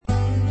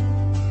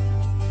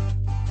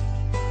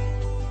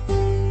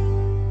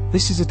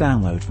This is a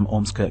download from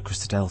Ormskirk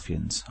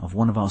Christadelphians of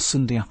one of our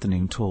Sunday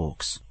afternoon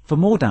talks. For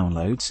more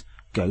downloads,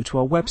 go to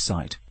our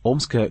website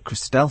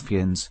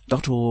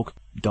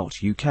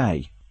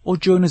ormskirkchristadelphians.org.uk or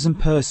join us in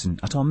person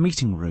at our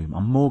meeting room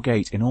on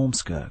Moorgate in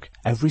Ormskirk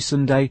every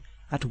Sunday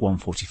at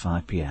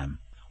 1:45 p.m.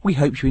 We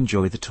hope you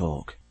enjoy the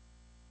talk.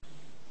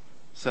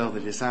 So the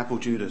disciple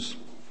Judas.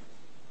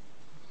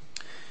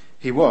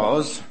 He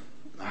was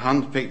a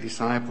hand-picked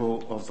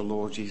disciple of the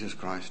Lord Jesus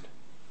Christ.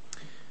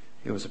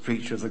 He was a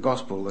preacher of the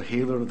gospel, a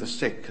healer of the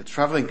sick, a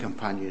travelling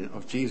companion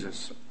of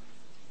Jesus.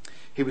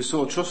 He was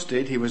so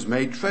trusted, he was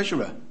made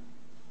treasurer.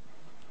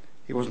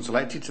 He wasn't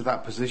elected to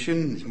that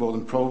position. It's more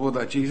than probable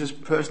that Jesus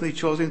personally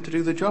chose him to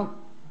do the job.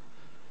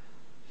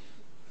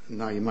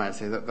 Now you might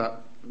say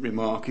that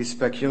remark is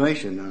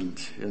speculation,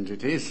 and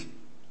it is.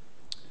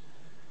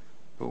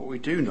 But what we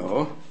do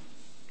know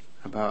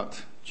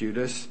about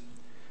Judas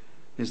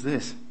is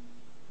this.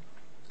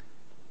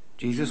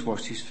 Jesus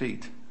washed his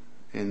feet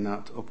in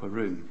that upper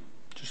room,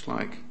 just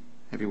like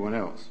everyone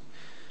else.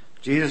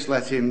 Jesus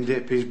let him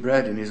dip his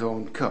bread in his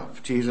own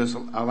cup. Jesus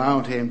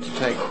allowed him to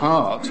take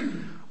part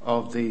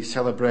of the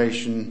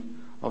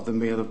celebration of the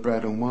meal of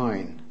bread and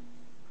wine.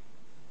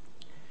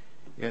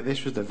 Yet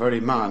this was the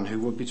very man who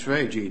would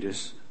betray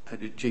Jesus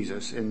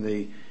in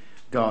the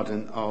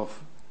Garden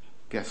of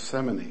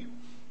Gethsemane.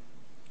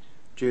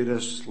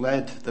 Judas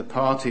led the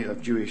party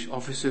of Jewish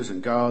officers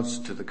and guards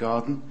to the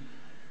garden,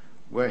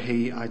 where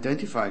he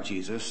identified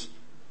Jesus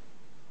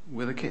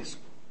with a kiss.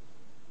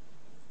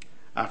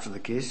 After the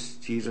kiss,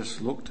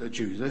 Jesus looked at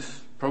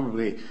Judas,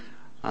 probably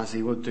as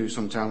he would do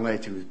sometime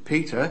later with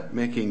Peter,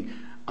 making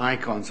eye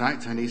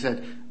contact, and he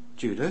said,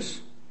 "Judas,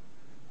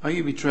 are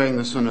you betraying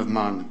the Son of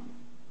Man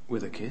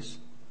with a kiss?"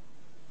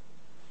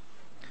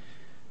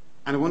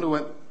 And I wonder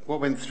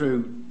what went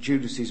through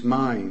Judas's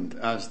mind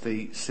as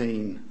the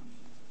scene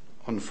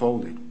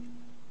unfolded.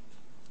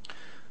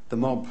 The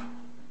mob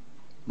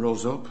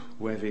rose up,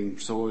 waving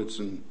swords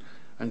and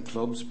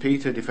clubs.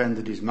 Peter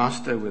defended his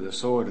master with a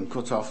sword and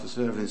cut off the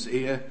servant's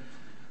ear,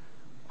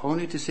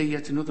 only to see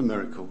yet another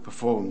miracle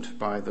performed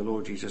by the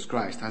Lord Jesus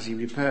Christ as he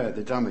repaired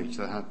the damage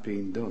that had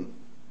been done.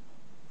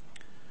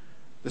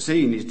 The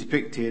scene is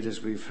depicted,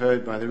 as we've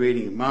heard, by the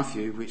reading of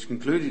Matthew, which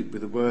concluded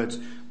with the words,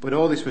 "But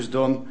all this was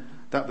done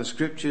that the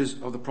scriptures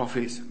of the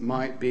prophets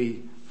might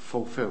be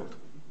fulfilled."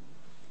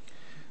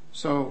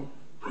 So,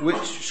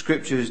 which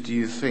scriptures do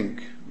you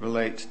think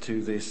relate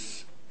to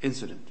this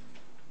incident?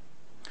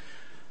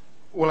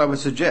 Well, I would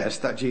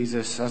suggest that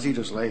Jesus, as he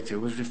does later,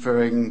 was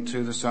referring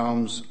to the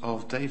Psalms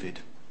of David.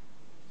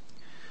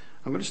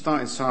 I'm going to start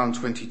in Psalm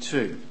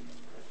 22.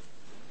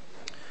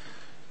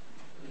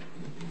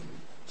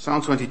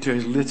 Psalm 22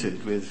 is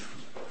littered with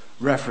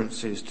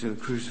references to the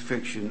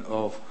crucifixion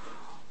of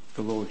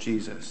the Lord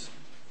Jesus.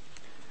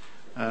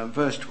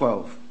 Verse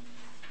 12.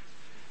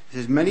 It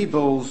says, "Many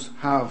bulls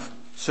have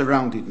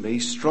surrounded me,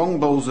 strong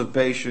bulls of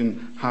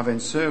Bashan have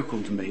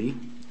encircled me.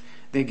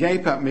 They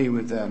gape at me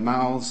with their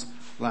mouths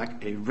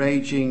like a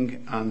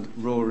raging and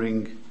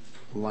roaring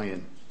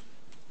lion."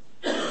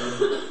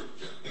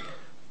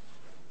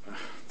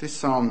 This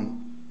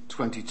Psalm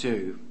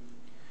 22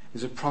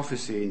 is a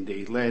prophecy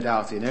indeed, laid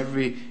out in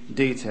every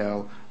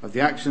detail of the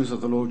actions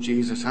of the Lord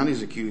Jesus and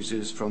his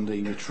accusers, from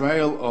the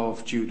betrayal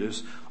of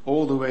Judas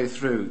all the way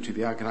through to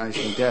the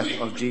agonizing death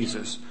of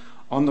Jesus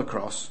on the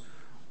cross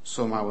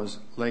some hours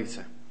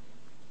later.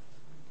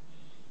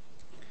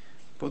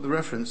 But the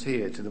reference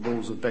here to the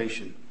bulls of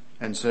Bashan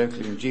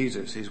encircling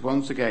Jesus is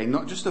once again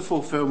not just a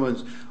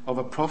fulfillment of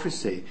a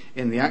prophecy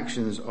in the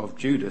actions of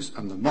Judas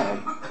and the mob,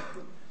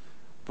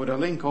 but a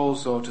link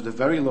also to the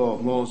very law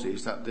of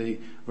Moses that the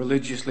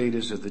religious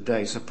leaders of the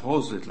day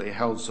supposedly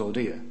held so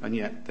dear, and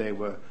yet they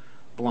were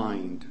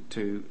blind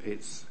to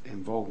its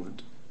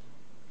involvement.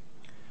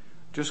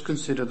 Just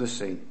consider the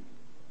scene.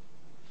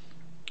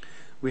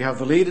 We have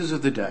the leaders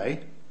of the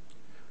day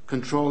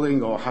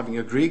controlling or having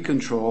agreed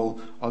control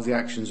of the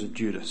actions of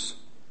Judas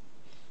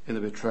in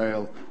the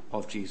betrayal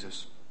of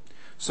Jesus.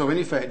 So in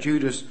effect,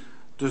 Judas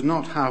does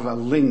not have a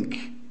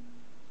link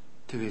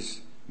to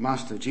his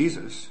master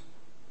Jesus.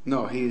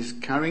 No, he is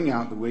carrying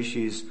out the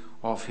wishes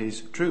of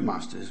his true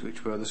masters,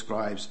 which were the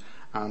scribes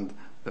and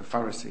the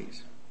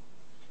Pharisees.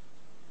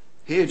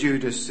 Here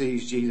Judas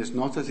sees Jesus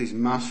not as his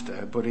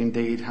master, but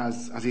indeed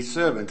as his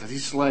servant, as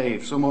his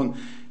slave, someone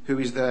who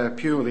is there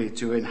purely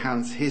to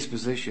enhance his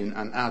position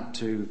and add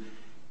to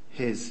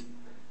his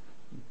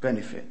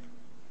benefit.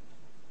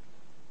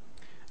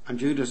 And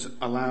Judas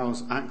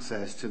allows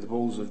access to the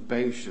bulls of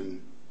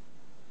Bashan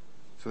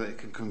so that it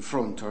can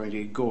confront or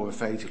indeed gore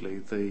fatally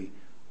the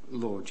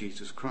Lord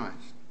Jesus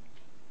Christ.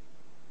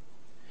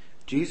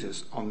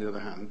 Jesus, on the other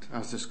hand,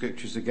 as the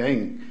scriptures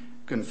again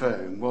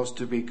confirm, was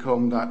to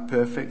become that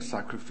perfect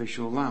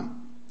sacrificial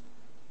lamb,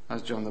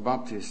 as John the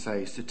Baptist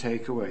says, to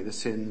take away the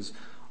sins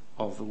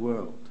of the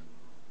world.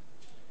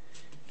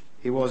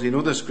 He was in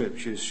other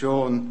scriptures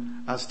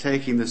shown as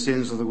taking the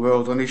sins of the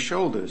world on his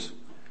shoulders.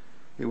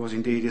 He was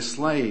indeed a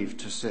slave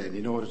to sin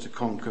in order to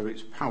conquer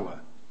its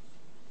power.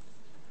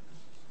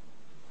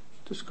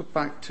 Just go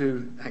back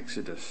to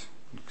Exodus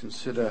and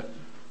consider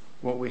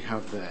what we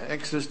have there.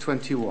 Exodus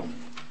 21.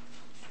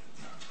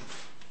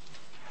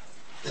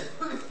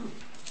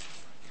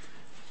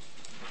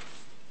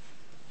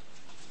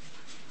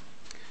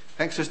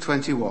 Exodus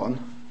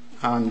 21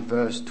 and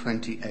verse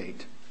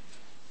 28.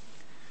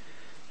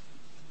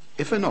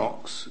 If an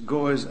ox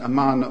gores a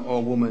man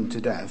or woman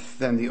to death,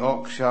 then the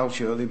ox shall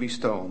surely be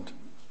stoned,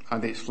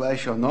 and its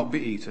flesh shall not be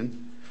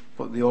eaten,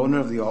 but the owner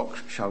of the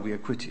ox shall be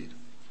acquitted.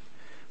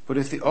 But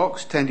if the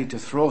ox tended to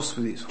thrust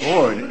with its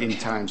horn in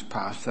times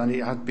past, and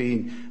it had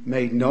been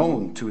made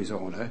known to his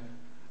owner,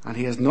 and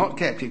he has not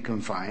kept it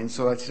confined,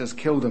 so that it has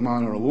killed a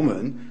man or a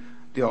woman,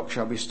 the ox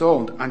shall be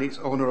stoned, and its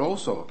owner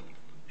also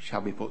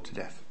shall be put to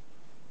death.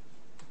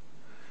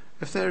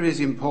 If there is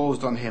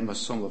imposed on him a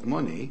sum of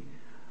money,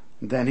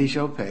 then he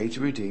shall pay to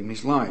redeem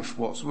his life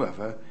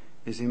whatsoever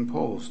is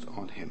imposed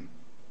on him.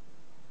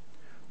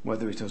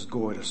 Whether it has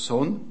gored a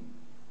son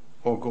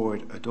or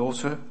gored a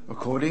daughter,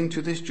 according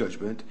to this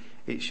judgment,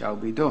 it shall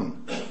be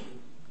done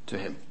to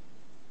him.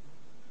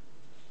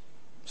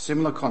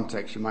 Similar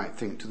context, you might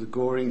think, to the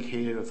goring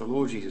here of the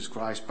Lord Jesus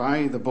Christ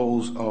by the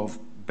bulls of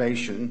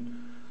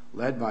Bashan,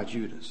 led by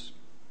Judas.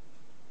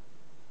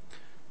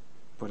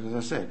 But as I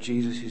said,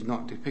 Jesus is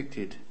not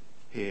depicted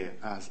here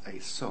as a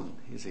son,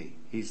 is he?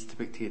 He's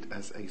depicted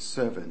as a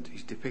servant.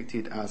 He's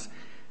depicted as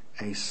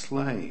a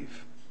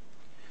slave.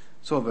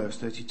 So verse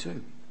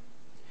 32.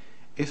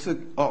 If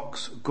the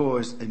ox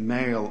gores a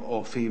male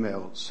or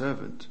female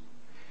servant,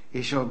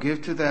 he shall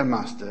give to their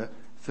master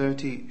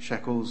 30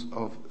 shekels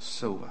of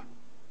silver,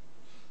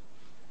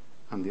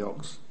 and the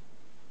ox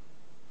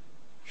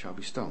shall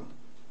be stoned.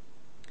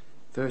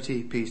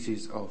 30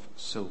 pieces of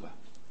silver.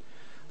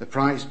 The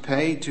price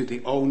paid to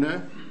the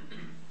owner,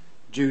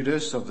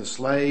 Judas, of the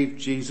slave,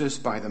 Jesus,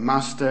 by the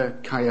master,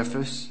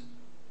 Caiaphas,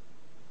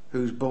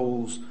 whose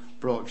bulls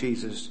brought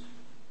Jesus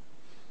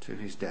to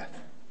his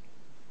death.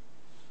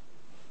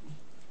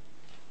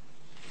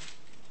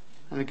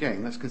 And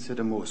again, let's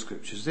consider more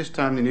scriptures. This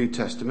time the New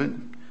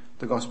Testament,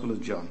 the Gospel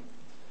of John.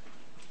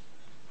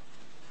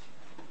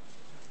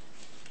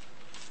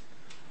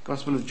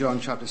 Gospel of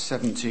John, chapter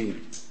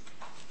 17.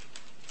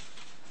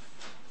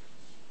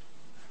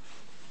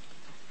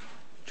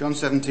 John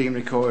 17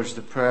 records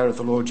the prayer of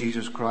the Lord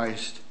Jesus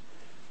Christ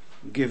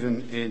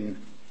given in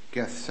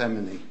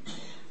Gethsemane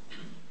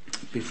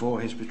before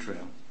his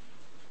betrayal.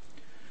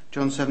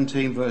 John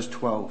 17 verse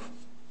 12.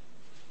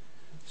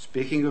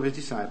 Speaking of his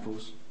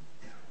disciples,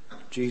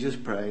 Jesus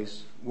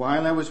prays,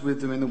 "While I was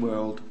with them in the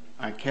world,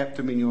 I kept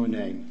them in your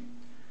name.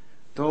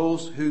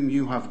 Those whom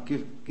you have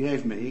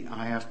gave me,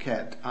 I have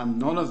kept, and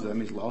none of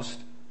them is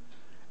lost,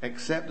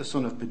 except the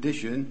son of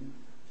perdition,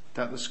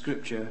 that the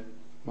scripture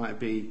might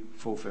be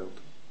fulfilled."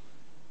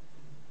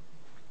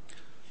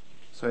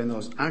 So in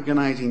those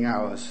agonizing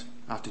hours,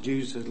 after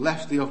Jesus had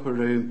left the upper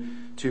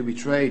room to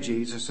betray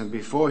Jesus, and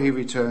before he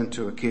returned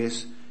to a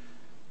kiss,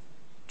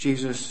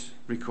 Jesus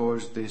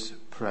records this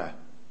prayer.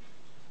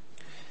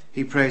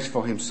 He prays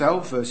for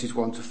himself, verses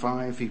 1 to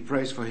 5. He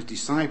prays for his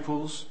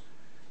disciples,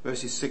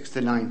 verses 6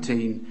 to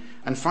 19.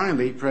 And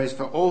finally, he prays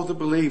for all the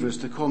believers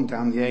to come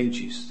down the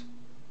ages.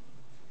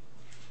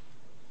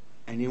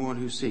 Anyone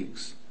who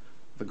seeks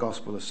the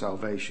gospel of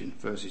salvation,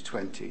 verses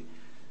 20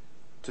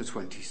 to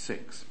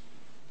 26.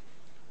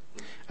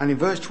 And in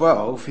verse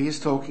 12, he is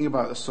talking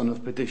about the son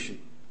of perdition.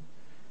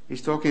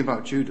 He's talking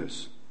about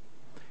Judas.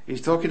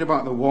 He's talking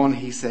about the one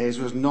he says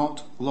was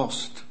not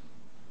lost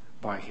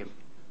by him.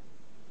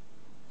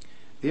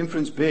 The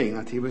inference being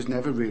that he was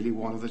never really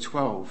one of the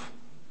 12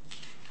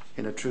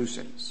 in a true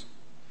sense.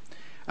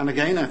 And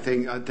again, I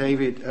think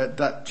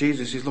that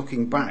Jesus is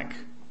looking back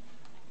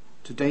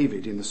to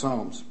David in the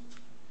Psalms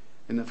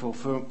in the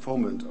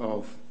fulfillment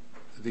of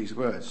these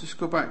words. Just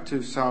go back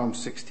to Psalm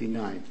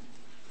 69.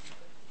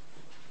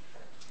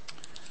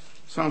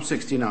 Psalm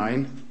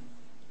 69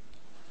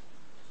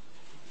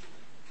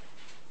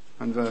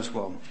 and verse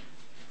 1.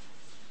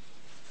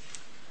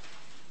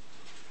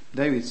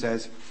 David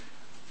says,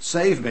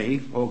 "Save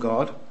me, O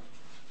God,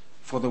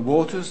 for the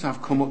waters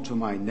have come up to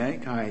my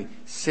neck. I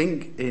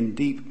sink in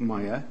deep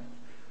mire,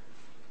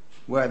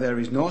 where there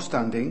is no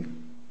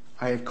standing.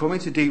 I have come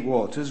into deep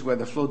waters, where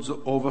the floods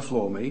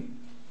overflow me.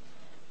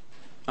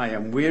 I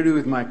am weary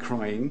with my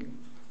crying.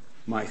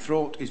 My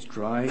throat is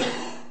dry.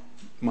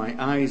 My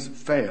eyes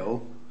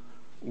fail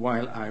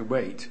while I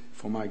wait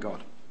for my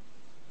God."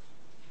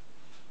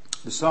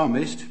 The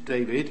psalmist,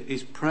 David,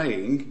 is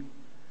praying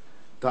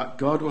that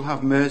God will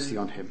have mercy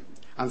on him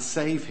and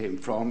save him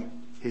from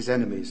his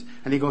enemies.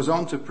 And he goes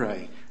on to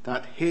pray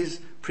that his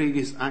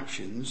previous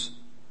actions,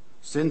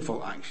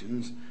 sinful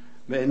actions,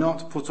 may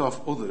not put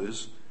off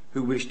others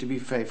who wish to be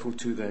faithful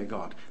to their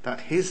God.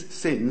 That his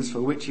sins,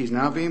 for which he is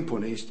now being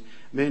punished,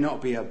 may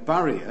not be a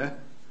barrier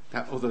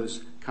that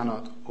others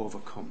cannot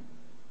overcome.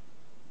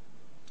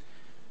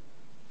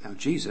 Now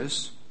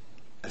Jesus,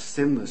 a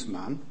sinless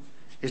man,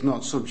 is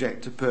not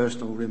subject to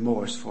personal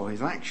remorse for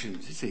his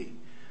actions, is he?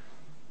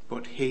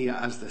 But he,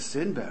 as the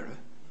sin bearer,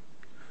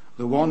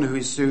 the one who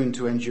is soon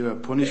to endure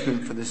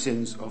punishment for the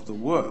sins of the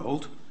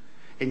world,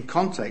 in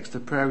context the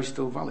prayer is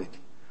still valid.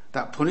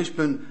 That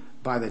punishment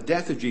by the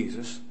death of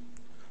Jesus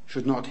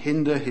should not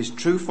hinder his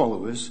true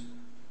followers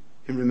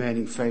in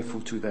remaining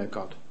faithful to their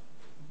God.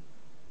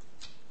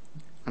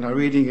 And our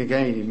reading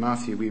again in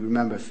Matthew, we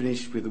remember,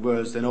 finished with the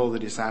words, "Then all the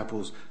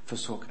disciples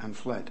forsook and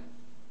fled."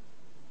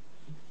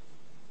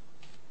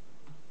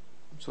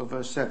 So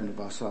verse 7 of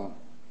our psalm.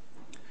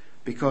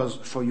 "Because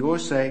for your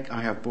sake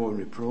I have borne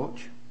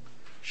reproach.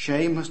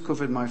 Shame has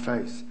covered my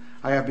face.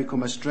 I have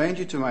become a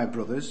stranger to my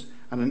brothers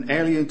and an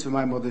alien to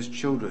my mother's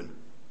children.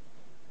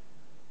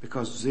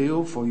 Because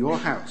zeal for your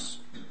house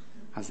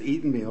has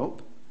eaten me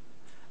up,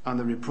 and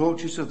the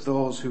reproaches of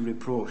those who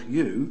reproach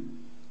you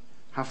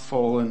have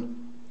fallen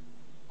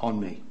on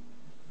me."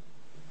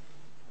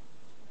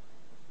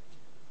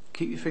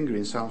 Keep your finger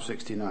in Psalm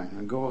 69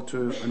 and go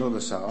to another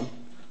psalm,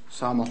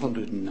 Psalm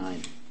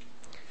 109.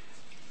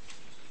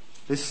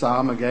 This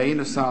psalm, again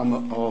a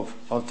psalm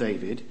of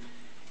David,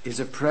 is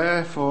a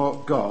prayer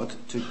for God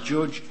to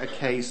judge a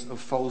case of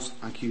false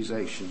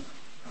accusation.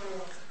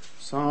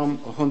 Psalm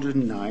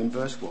 109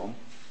 verse 1.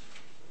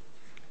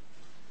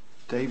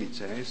 David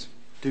says,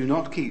 "Do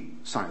not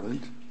keep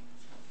silent,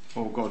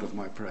 O God of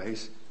my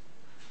praise,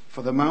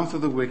 for the mouth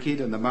of the wicked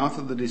and the mouth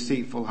of the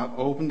deceitful have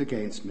opened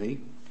against me.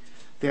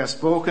 They have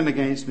spoken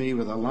against me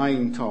with a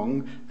lying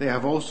tongue. They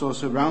have also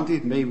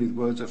surrounded me with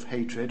words of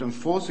hatred and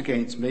fought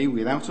against me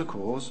without a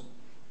cause.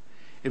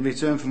 In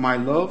return for my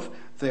love,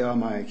 they are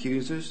my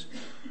accusers,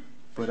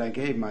 but I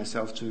gave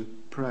myself to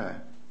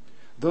prayer.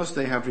 Thus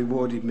they have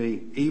rewarded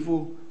me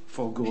evil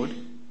for good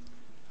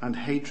and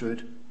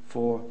hatred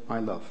for my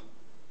love."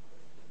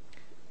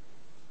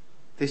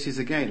 This is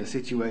again a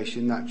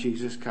situation that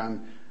Jesus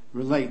can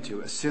relate to.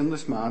 A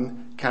sinless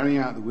man carrying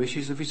out the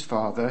wishes of his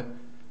Father,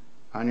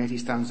 and yet he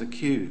stands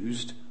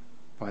accused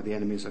by the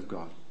enemies of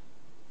God.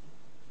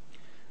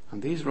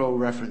 And these are all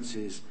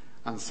references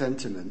and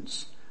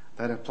sentiments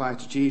that apply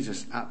to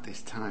Jesus at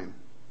this time.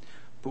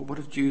 But what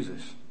of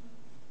Judas?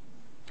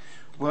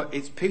 Well,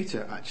 it's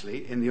Peter,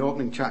 actually, in the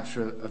opening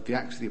chapter of the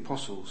Acts of the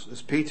Apostles,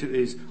 as Peter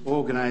is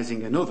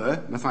organising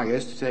another,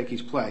 Matthias, to take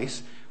his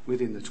place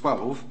within the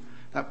 12,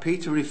 that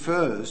Peter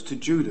refers to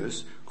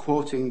Judas,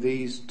 quoting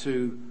these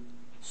two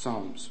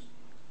psalms.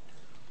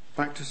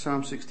 Back to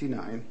Psalm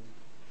 69.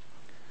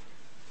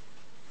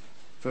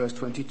 Verse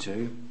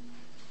 22,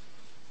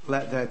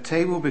 "Let their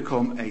table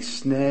become a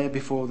snare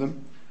before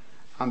them,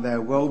 and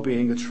their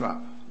well-being a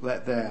trap.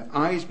 Let their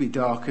eyes be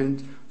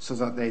darkened so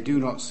that they do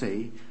not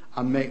see,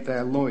 and make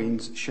their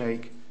loins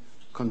shake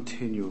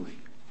continually.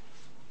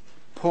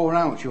 Pour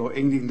out your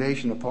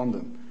indignation upon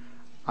them,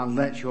 and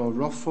let your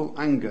wrathful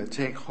anger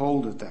take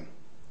hold of them."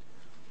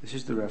 This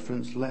is the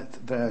reference.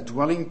 "Let their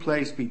dwelling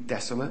place be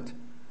desolate.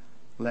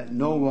 Let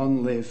no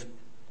one live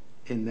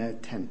in their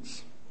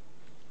tents."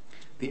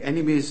 The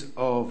enemies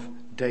of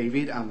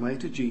David and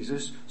later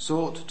Jesus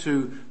sought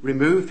to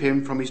remove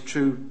him from his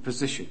true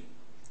position.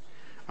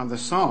 And the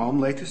psalm,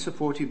 later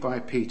supported by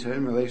Peter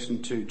in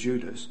relation to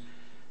Judas,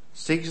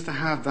 seeks to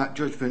have that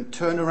judgment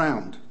turned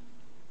around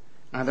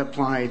and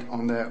applied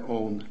on their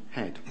own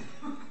head.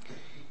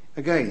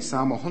 Again,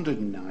 Psalm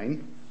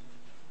 109,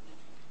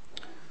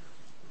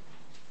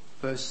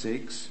 verse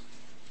 6,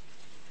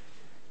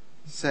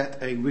 "Set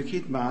a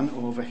wicked man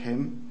over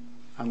him,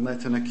 and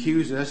let an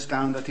accuser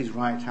stand at his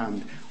right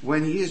hand.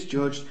 When he is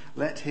judged,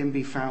 let him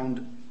be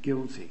found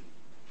guilty,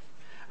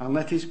 and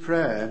let his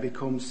prayer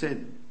become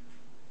sin.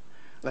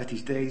 Let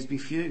his days be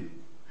few,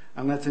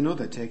 and let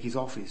another take his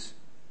office.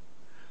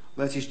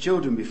 Let his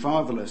children be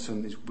fatherless,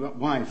 and his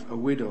wife a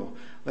widow.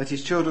 Let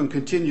his children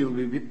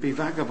continually be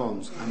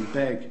vagabonds and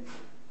beg.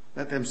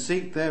 Let them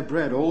seek their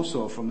bread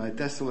also from their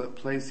desolate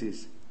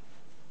places.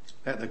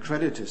 Let the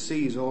creditor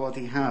seize all that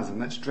he has, and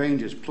let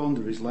strangers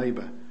plunder his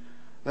labour.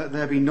 Let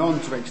there be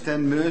none to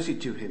extend mercy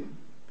to him,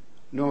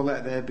 nor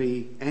let there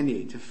be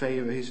any to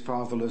favour his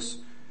fatherless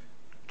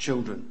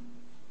children.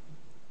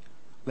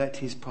 Let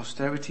his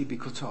posterity be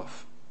cut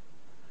off,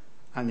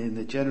 and in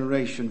the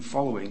generation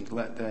following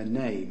let their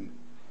name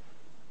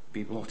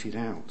be blotted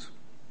out."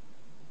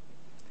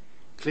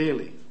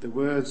 Clearly, the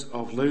words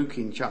of Luke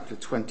in chapter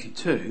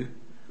 22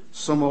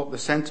 sum up the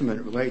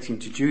sentiment relating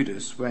to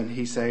Judas when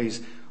he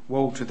says,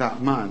 "Woe to that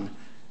man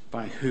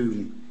by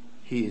whom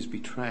he is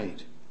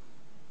betrayed."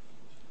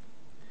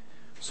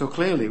 So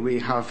clearly we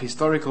have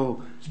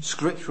historical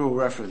scriptural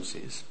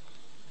references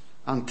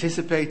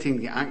anticipating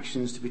the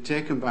actions to be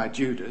taken by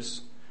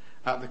Judas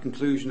at the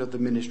conclusion of the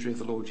ministry of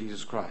the Lord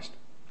Jesus Christ.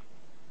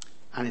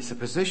 And it's a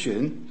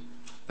position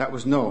that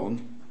was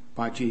known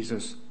by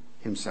Jesus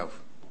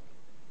himself.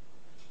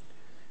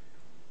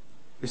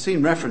 We've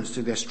seen reference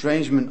to the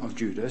estrangement of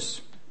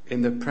Judas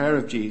in the prayer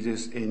of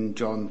Jesus in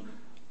John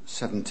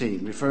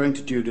 17, referring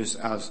to Judas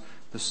as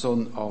the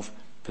son of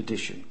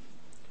perdition.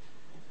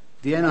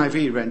 The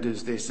NIV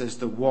renders this as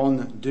the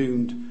one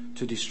doomed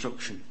to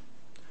destruction,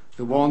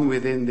 the one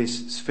within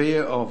this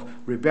sphere of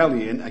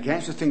rebellion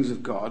against the things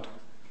of God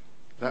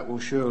that will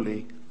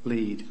surely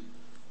lead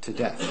to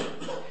death.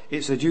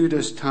 It's a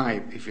Judas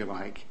type, if you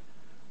like,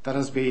 that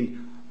has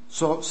been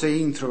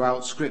seen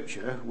throughout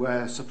Scripture,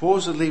 where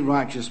supposedly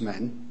righteous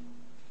men,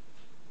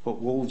 but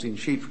wolves in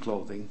sheep's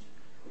clothing,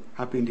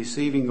 have been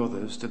deceiving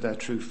others to their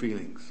true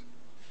feelings,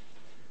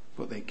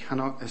 but they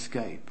cannot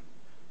escape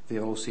the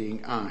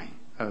all-seeing eye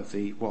of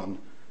the one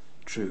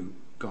true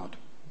God.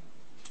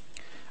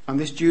 And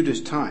this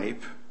Judas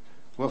type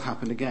will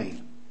happen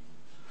again.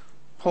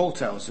 Paul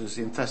tells us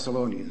in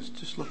Thessalonians,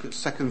 just look at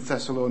 2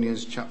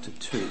 Thessalonians chapter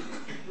 2.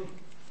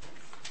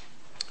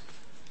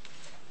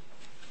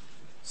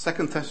 2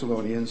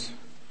 Thessalonians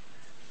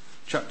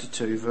chapter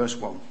 2 verse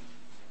 1.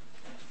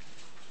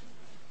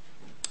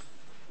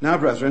 Now,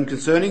 brethren,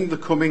 concerning the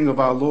coming of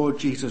our Lord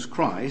Jesus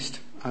Christ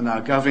and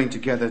our gathering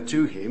together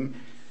to him,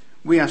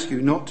 we ask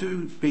you not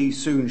to be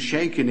soon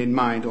shaken in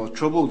mind or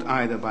troubled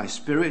either by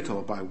spirit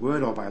or by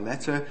word or by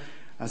letter,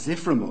 as if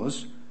from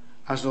us,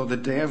 as though the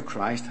day of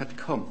Christ had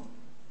come.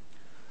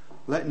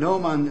 Let no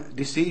man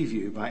deceive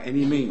you by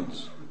any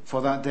means,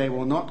 for that day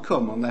will not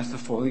come unless the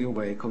falling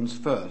away comes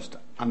first,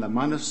 and the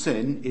man of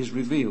sin is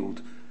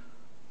revealed,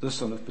 the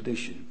son of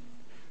perdition,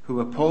 who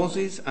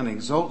opposes and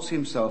exalts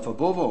himself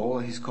above all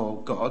that is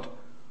called God,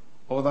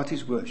 or that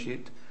is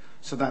worshipped,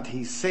 so that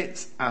he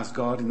sits as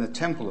God in the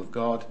temple of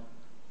God,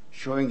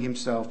 showing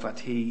himself that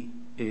he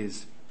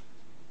is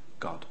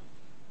God.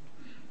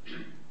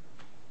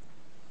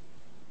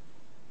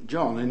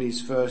 John, in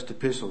his first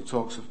epistle,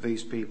 talks of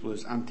these people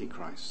as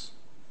antichrists,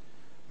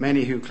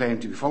 many who claim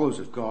to be followers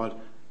of God,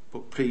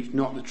 but preach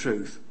not the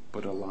truth,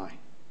 but a lie.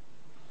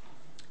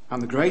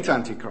 And the great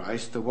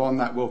Antichrist, the one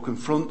that will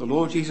confront the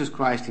Lord Jesus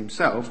Christ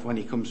himself when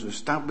he comes to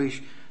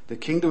establish the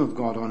kingdom of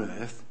God on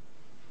earth,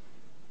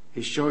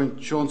 is shown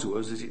to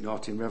us, is it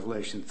not, in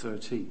Revelation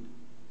 13.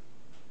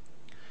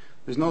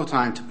 There's no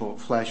time to put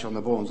flesh on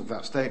the bones of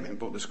that statement,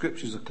 but the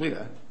scriptures are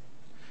clear.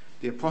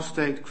 The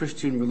apostate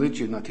Christian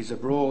religion that is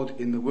abroad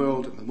in the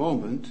world at the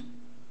moment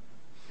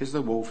is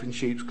the wolf in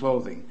sheep's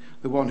clothing,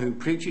 the one who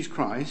preaches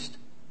Christ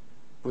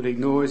but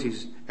ignores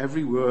his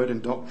every word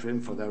and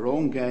doctrine for their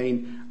own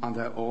gain and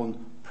their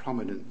own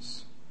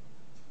prominence.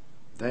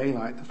 They,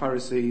 like the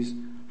Pharisees,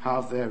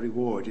 have their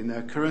reward in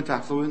their current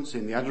affluence,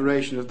 in the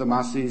adoration of the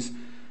masses,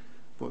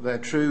 but their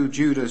true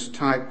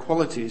Judas-type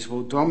qualities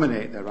will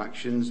dominate their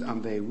actions,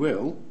 and they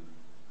will,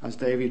 as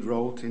David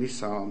wrote in his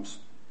Psalms,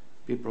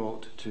 be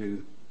brought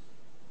to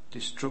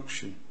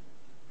destruction.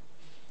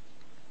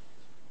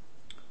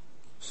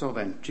 So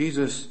then,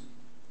 Jesus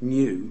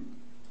knew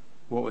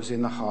what was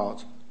in the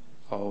heart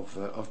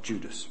of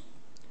Judas.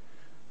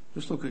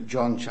 Just look at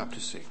John chapter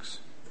 6.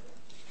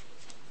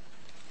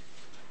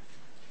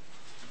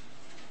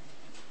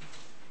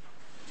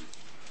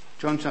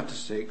 John chapter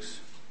 6,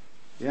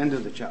 the end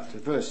of the chapter,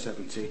 verse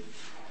 70.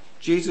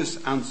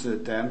 Jesus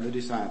answered them, the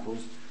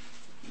disciples,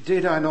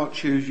 "Did I not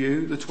choose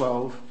you, the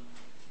 12,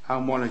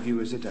 and one of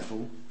you is a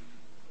devil?"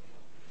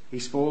 He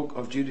spoke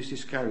of Judas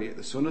Iscariot,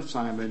 the son of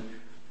Simon,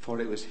 for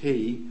it was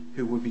he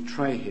who would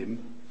betray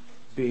him,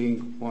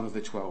 being one of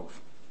the 12.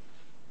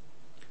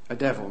 A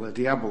devil, a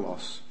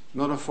diabolos,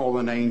 not a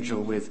fallen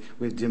angel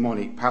with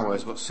demonic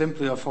powers, but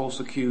simply a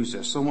false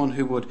accuser, someone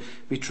who would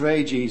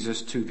betray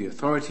Jesus to the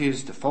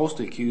authorities to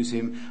falsely accuse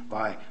him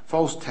by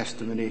false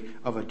testimony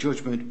of a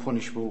judgment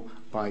punishable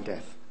by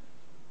death.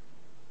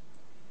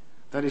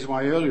 That is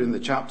why earlier in the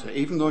chapter,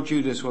 even though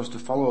Judas was to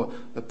follow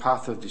the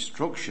path of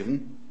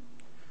destruction,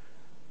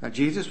 that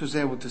Jesus was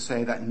able to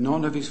say that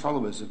none of his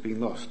followers have been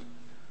lost.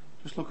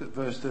 Just look at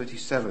verse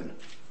 37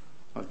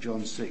 of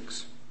John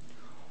 6.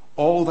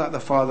 All that the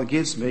Father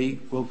gives me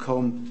will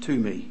come to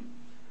me,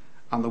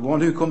 and the one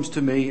who comes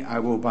to me I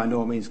will by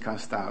no means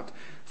cast out.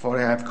 For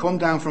I have come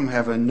down from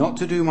heaven not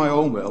to do my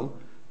own will,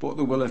 but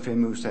the will of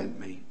him who sent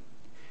me.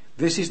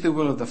 This is the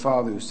will of the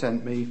Father who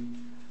sent me,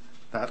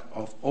 that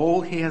of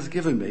all he has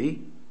given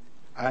me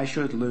I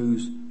should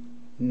lose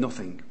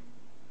nothing,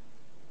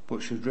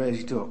 but should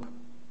raise it up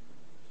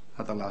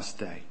at the last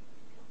day.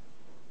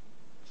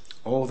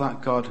 All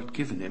that God had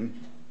given him,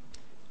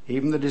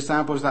 even the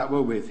disciples that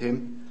were with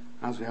him,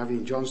 as we have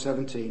in John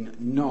 17,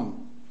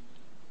 none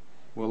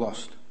were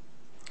lost.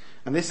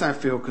 And this, I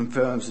feel,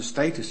 confirms the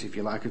status, if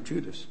you like, of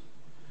Judas.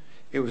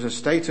 It was a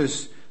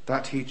status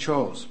that he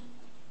chose.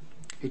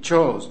 He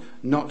chose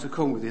not to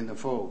come within the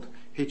fold.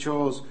 He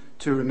chose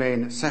to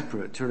remain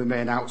separate, to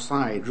remain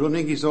outside,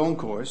 running his own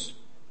course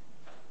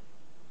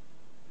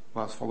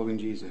whilst following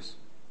Jesus.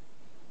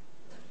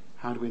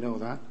 How do we know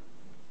that?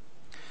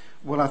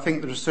 Well, I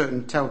think there are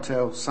certain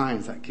telltale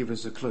signs that give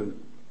us a clue.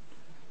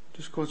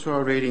 Just go to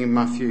our reading in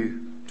Matthew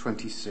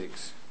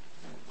 26.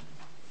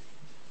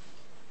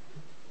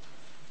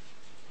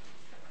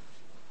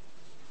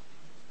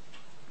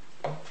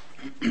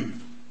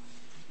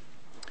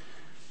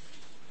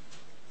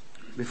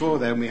 Before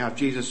then, we have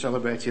Jesus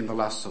celebrating the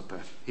Last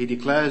Supper. He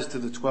declares to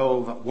the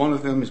 12 that one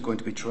of them is going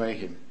to betray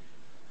him.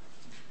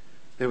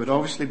 They would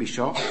obviously be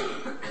shocked,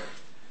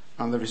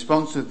 and the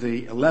response of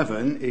the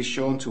 11 is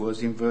shown to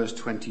us in verse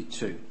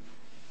 22.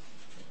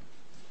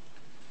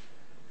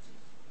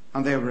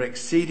 And they were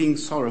exceeding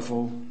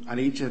sorrowful, and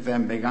each of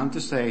them began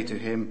to say to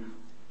him,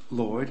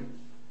 Lord,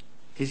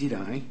 is it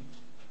I?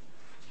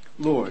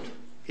 Lord,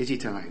 is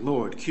it I?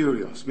 Lord,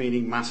 kurios,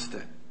 meaning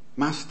master.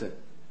 Master,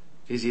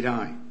 is it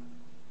I?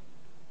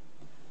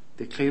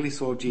 They clearly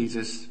saw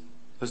Jesus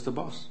as the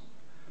boss,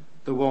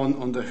 the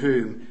one under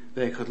whom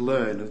they could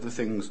learn of the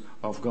things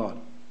of God.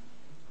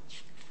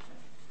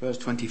 Verse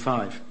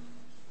 25.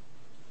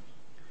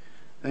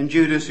 Then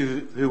Judas,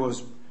 who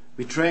was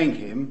betraying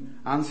him,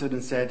 answered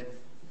and said,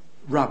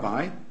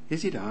 Rabbi,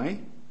 is it I?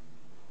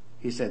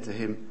 He said to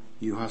him,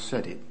 you have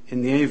said it.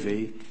 In the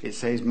AV, it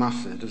says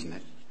Master, doesn't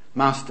it?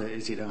 Master,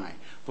 is it I?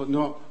 But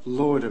not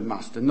Lord and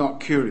Master, not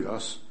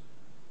Kyrios,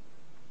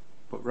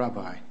 but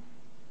Rabbi.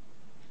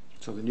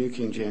 So the New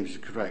King James is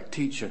correct.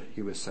 Teacher,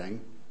 he was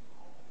saying.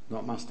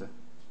 Not Master.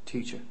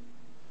 Teacher.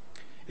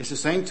 It's the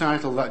same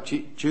title that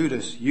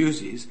Judas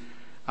uses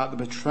at the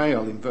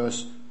betrayal in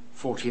verse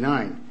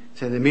 49. It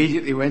said,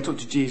 immediately went up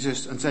to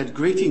Jesus and said,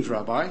 greetings,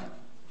 Rabbi.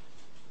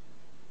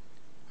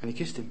 And he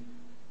kissed him.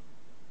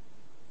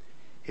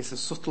 It's a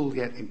subtle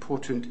yet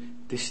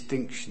important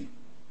distinction.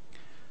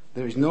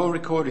 There is no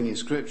recording in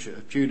Scripture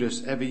of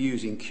Judas ever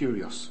using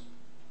Kyrios,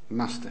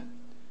 Master,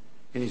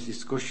 in his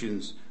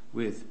discussions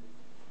with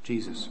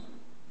Jesus.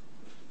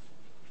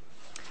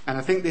 And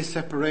I think this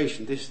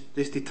separation,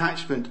 this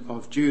detachment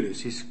of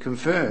Judas is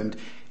confirmed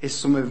in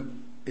some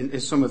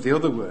of the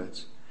other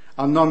words,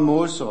 and none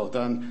more so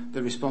than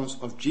the response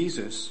of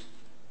Jesus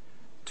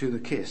to the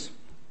kiss.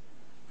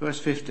 Verse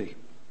 50.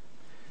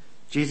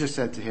 Jesus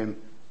said to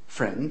him,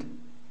 friend,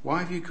 why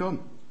have you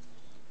come?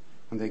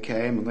 And they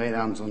came and laid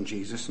hands on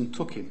Jesus and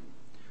took him.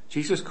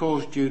 Jesus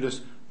calls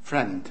Judas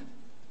friend.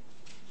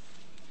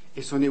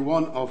 It's only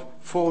one of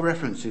 4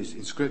 references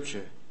in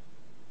Scripture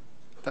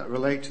that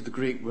relate to the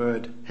Greek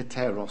word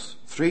heteros.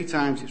 3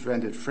 times it's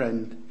rendered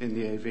friend in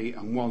the AV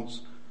and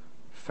once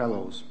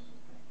fellows.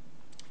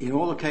 In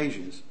all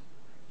occasions,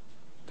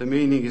 the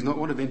meaning is not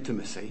one of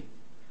intimacy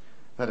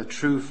that a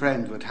true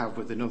friend would have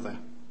with another.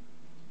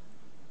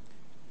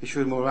 It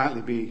should more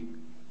rightly be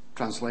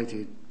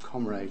translated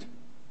comrade,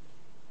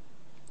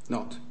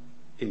 not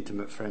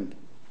intimate friend.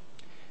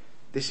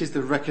 This is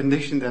the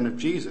recognition then of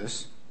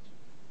Jesus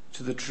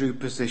to the true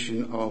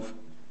position of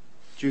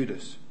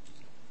Judas.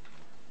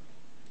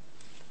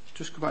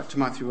 Just go back to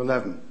Matthew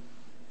 11.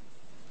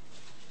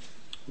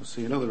 We'll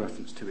see another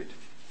reference to it.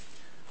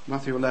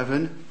 Matthew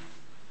 11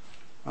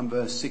 and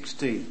verse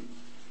 16.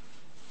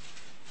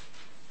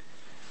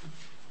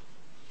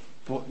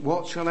 But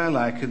what shall I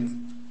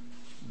liken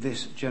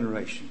this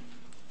generation?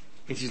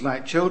 It is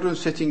like children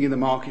sitting in the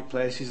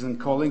marketplaces and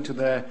calling to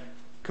their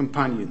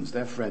companions,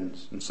 their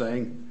friends, and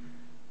saying,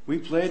 we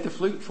played the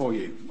flute for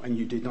you, and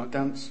you did not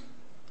dance.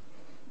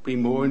 We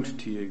mourned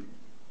to you,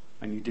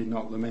 and you did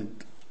not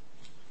lament.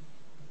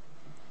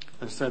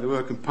 As I said, the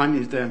word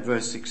companions there in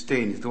verse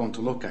 16 is the one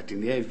to look at.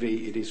 In the AV,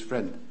 it is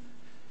friend.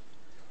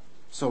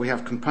 So we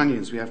have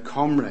companions, we have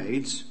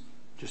comrades,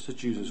 just as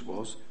Jesus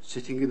was,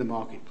 sitting in the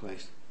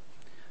marketplace.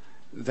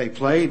 They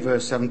played,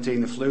 verse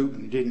 17, the flute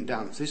and didn't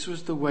dance. This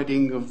was the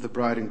wedding of the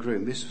bride and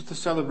groom. This was the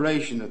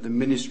celebration of the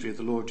ministry of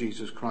the Lord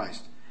Jesus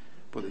Christ.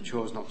 But they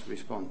chose not to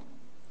respond.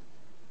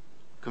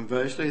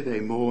 Conversely, they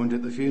mourned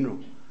at the funeral.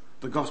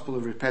 The gospel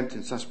of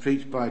repentance as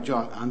preached by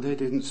John, and they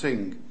didn't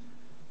sing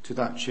to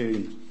that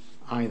tune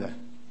either.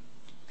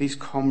 These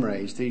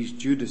comrades, these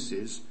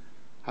Judases,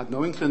 had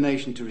no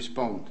inclination to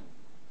respond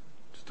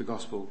to the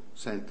gospel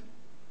sent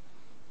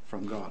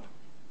from God.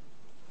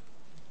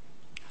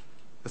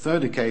 The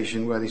third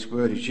occasion where this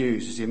word is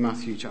used is in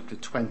Matthew chapter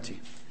 20.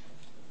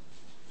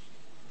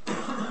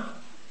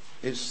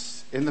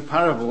 It's in the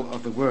parable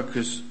of the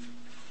workers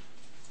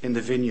in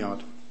the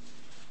vineyard.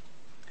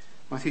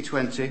 Matthew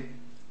 20,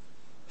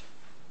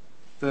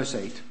 verse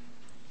 8.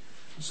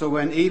 So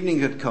when evening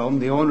had come,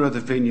 the owner of the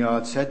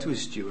vineyard said to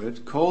his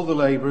steward, call the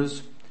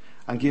labourers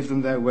and give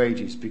them their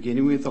wages,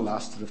 beginning with the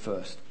last to the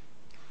first.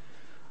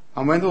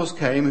 And when those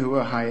came who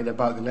were hired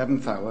about the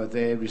 11th hour,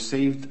 they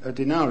received a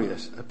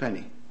denarius, a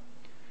penny.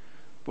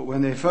 But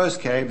when they first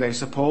came, they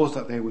supposed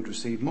that they would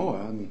receive more,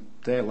 and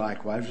they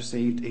likewise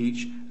received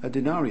each a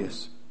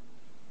denarius.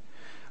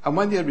 And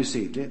when they had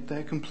received it,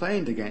 they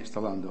complained against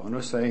the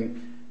landowner,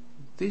 saying,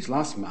 these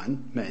last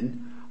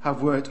men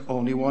have worked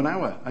only 1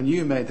 hour, and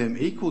you made them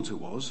equal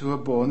to us who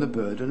have borne the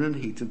burden and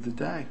heat of the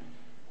day.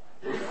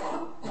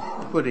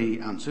 But he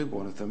answered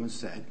one of them and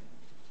said,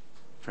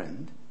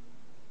 friend,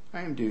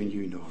 I am doing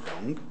you no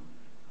wrong.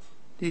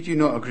 Did you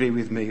not agree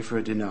with me for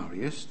a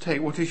denarius?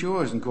 Take what is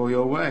yours and go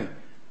your way.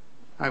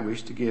 I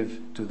wish to give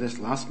to this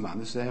last man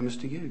the same as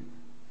to you.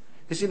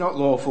 Is it not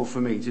lawful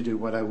for me to do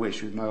what I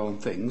wish with my own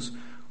things,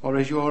 or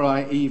is your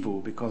eye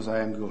evil because I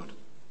am good?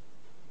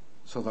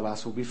 So the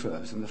last will be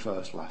first and the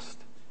first last.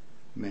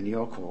 Many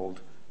are called,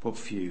 but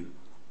few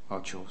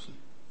are chosen.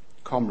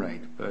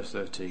 Comrade, verse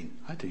 13,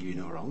 I do you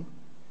no wrong.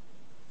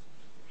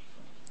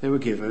 They were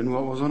given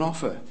what was on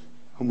offer,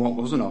 and what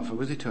was on offer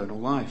was eternal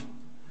life.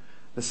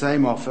 The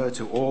same offer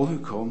to all who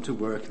come to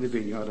work in the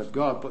vineyard of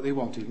God, but they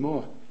wanted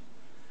more.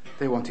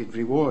 They wanted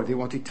reward. They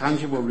wanted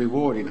tangible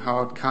reward in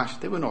hard cash.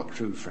 They were not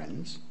true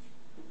friends.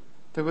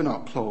 They were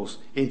not close,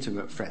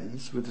 intimate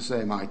friends with the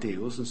same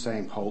ideals and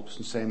same hopes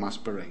and same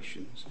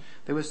aspirations.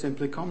 They were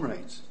simply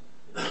comrades,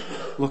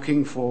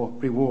 looking for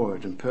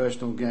reward and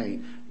personal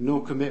gain, no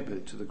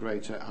commitment to the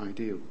greater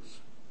ideals.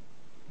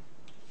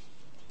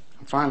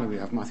 And finally, we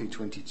have Matthew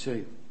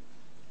 22.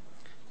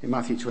 In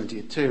Matthew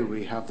 22,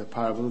 we have the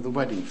parable of the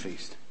wedding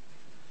feast.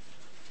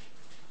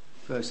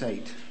 Verse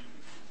 8.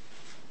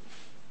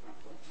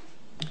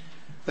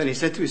 Then he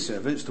said to his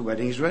servants, the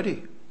wedding is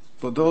ready,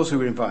 but those who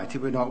were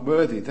invited were not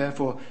worthy.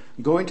 Therefore,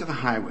 go into the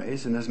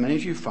highways, and as many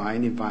as you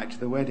find, invite to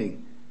the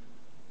wedding.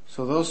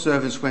 So those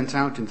servants went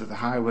out into the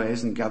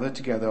highways and gathered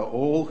together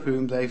all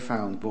whom they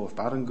found, both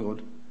bad and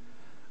good,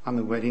 and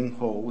the wedding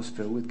hall was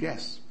filled with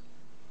guests.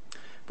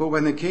 But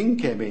when the king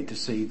came in to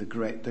see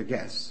the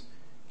guests,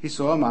 he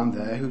saw a man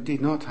there who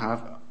did not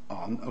have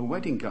on a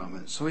wedding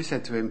garment. So he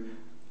said to him,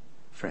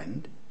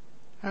 Friend,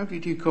 how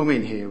did you come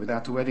in here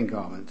without a wedding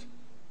garment?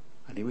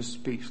 And he was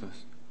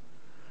speechless.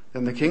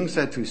 Then the king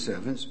said to his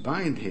servants,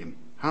 Bind him,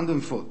 hand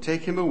and foot,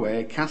 take him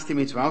away, cast him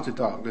into outer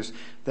darkness.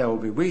 There will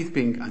be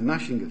weeping and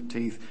gnashing of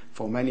teeth,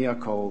 for many are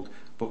called,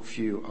 but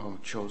few are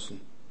chosen.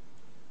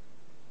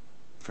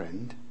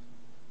 Friend,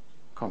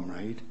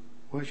 comrade,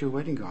 where's your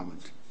wedding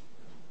garment?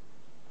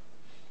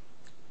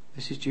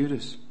 This is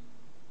Judas.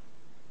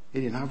 He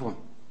didn't have one.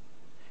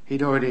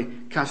 He'd already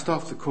cast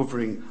off the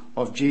covering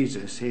of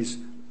Jesus, his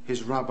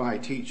rabbi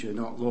teacher,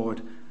 not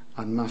Lord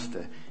and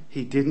Master.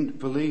 He didn't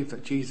believe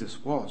that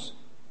Jesus was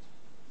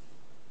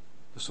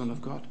the Son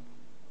of God.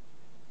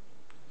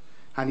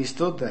 And he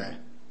stood there,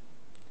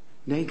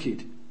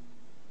 naked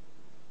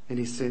in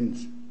his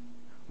sins,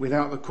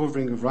 without the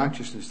covering of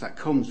righteousness that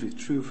comes with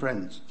true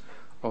friends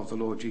of the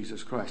Lord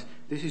Jesus Christ.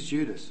 This is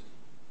Judas,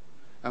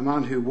 a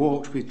man who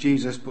walked with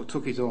Jesus but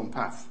took his own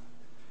path,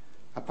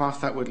 a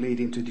path that would lead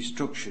him to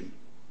destruction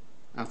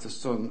as the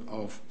son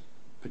of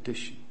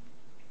perdition.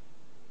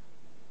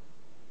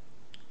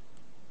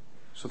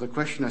 So the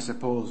question I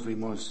suppose we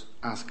must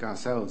ask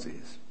ourselves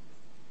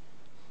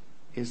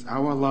is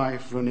our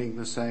life running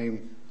the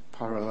same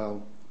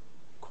parallel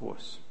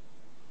course?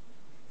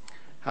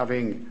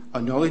 Having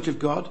a knowledge of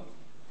God,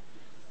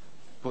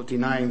 but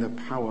denying the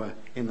power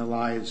in the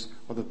lives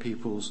of the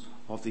peoples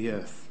of the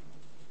earth?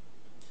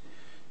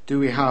 Do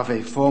we have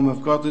a form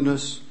of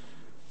godliness,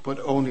 but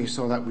only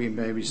so that we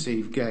may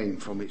receive gain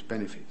from its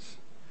benefits?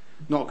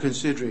 Not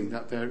considering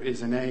that there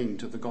is an aim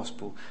to the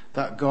gospel,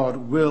 that God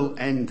will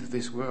end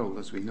this world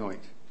as we know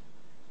it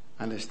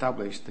and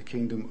establish the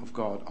kingdom of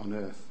God on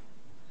earth.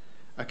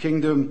 A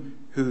kingdom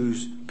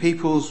whose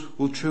peoples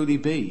will truly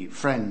be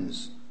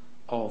friends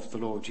of the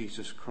Lord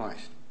Jesus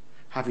Christ,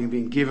 having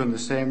been given the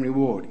same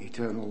reward,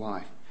 eternal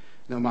life,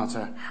 no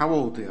matter how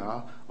old they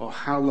are or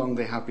how long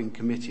they have been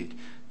committed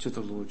to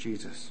the Lord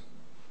Jesus.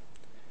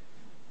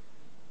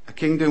 A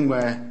kingdom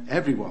where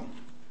everyone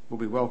will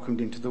be welcomed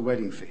into the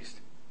wedding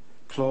feast,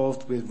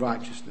 clothed with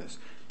righteousness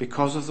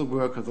because of the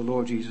work of the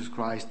Lord Jesus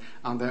Christ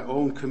and their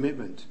own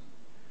commitment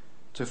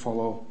to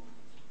follow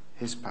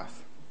his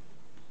path.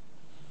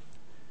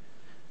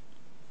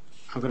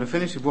 I'm going to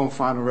finish with one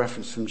final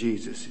reference from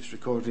Jesus. It's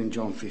recorded in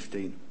John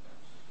 15.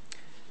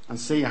 And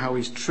see how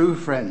his true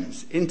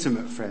friends,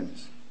 intimate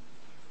friends,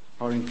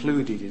 are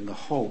included in the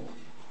hope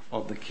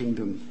of the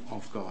kingdom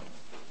of God.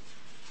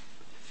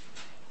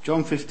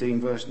 John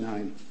 15 verse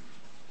 9.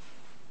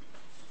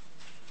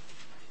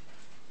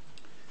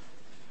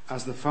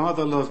 As the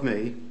Father loved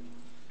me,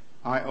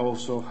 I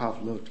also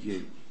have loved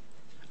you.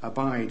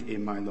 Abide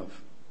in my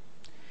love.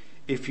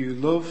 If you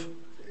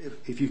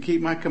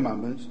keep my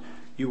commandments,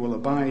 you will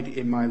abide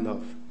in my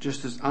love,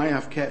 just as I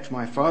have kept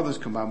my Father's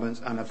commandments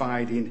and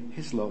abide in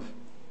his love.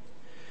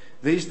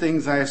 These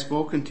things I have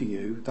spoken to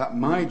you, that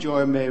my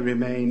joy may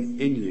remain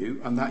in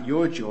you, and that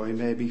your joy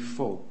may be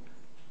full.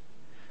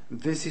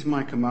 This is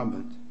my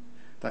commandment,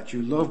 that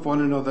you love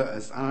one another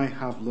as I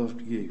have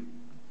loved you.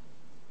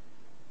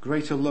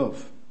 Greater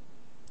love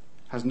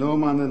has no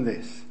man than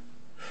this,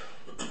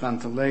 than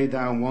to lay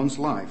down one's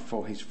life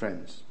for his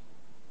friends.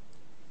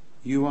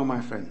 You are my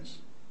friends,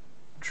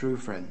 true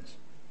friends,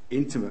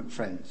 intimate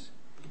friends,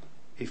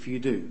 if you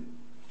do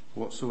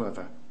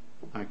whatsoever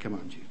I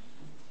command you.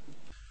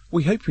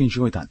 We hope you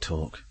enjoyed that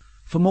talk.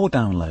 For more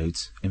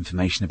downloads,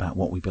 information about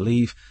what we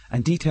believe,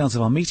 and details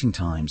of our meeting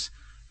times,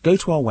 go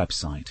to our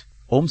website,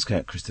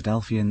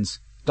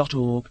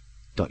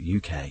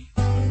 ormskirkchristadelphians.org.uk.